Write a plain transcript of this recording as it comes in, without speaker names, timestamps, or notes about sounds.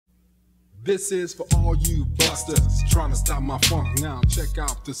This is for all you busters trying to stop my funk now. Check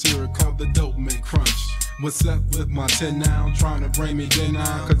out the cereal called the Dope Man Crunch. What's up with my 10 now? Trying to bring me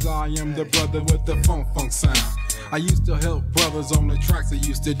down, cause I am the brother with the funk sound. I used to help brothers on the tracks that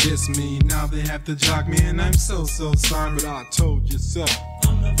used to diss me. Now they have to jock me and I'm so sorry, but I told you so.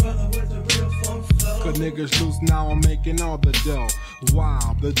 I'm the brother with the real funk flow. Cause niggas loose now, I'm making all the dough.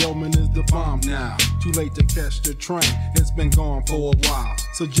 Wow, the Dope Man is the bomb now. Too late to catch the train, it's been gone for a while.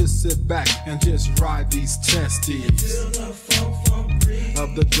 So just sit back and just ride these testes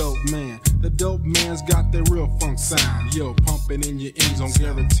of the Dope Man. The Dope Man's got the real funk sound. Yo, pumping in your ends on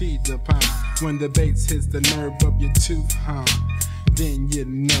guaranteed to pound. When the bass hits the nerve of your tooth, then you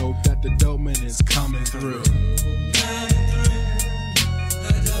know that the Dope Man is coming through.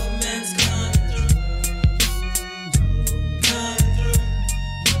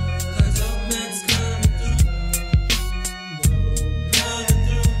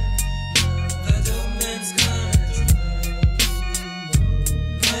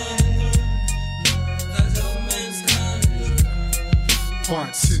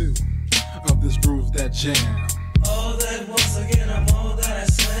 Part 2 of this groove that jam. All that once again, I'm all that I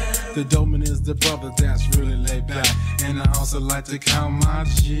said. The Dope Man is the brother that's really laid back. And I also like to count my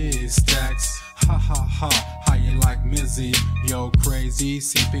G stacks. Ha ha ha, how you like Mizzy? Yo, crazy,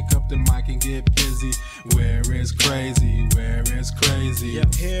 see, pick up the mic and get busy. Where is crazy? Where is crazy?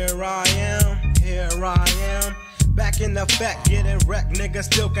 Yep, here I am. Back in effect, getting wrecked. Niggas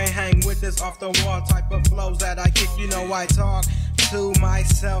still can't hang with this off the wall type of flows that I kick. You know I talk to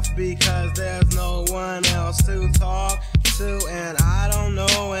myself because there's no one else to talk to, and I don't know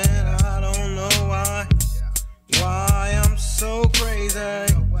why I'm so crazy.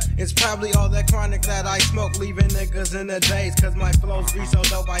 It's probably all that chronic that I smoke, leaving niggas in the daze. Cause my flows be so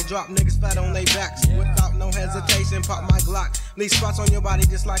dope, I drop niggas flat on their backs without no hesitation. Pop my Glock, leave spots on your body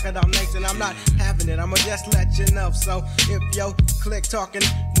just like a Dalmatian. I'm not having it, I'ma just let you know. So if yo click talking,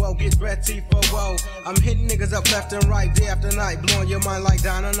 well, get ready for woe. I'm hitting niggas up left and right, day after night, blowing your mind like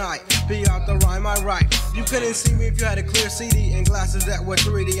dynamite. Be out the rhyme, I write. You couldn't see me if you had a clear CD and glasses that were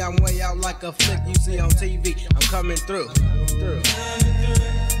 3D. I'm way out like a flick you see on TV. I'm coming through.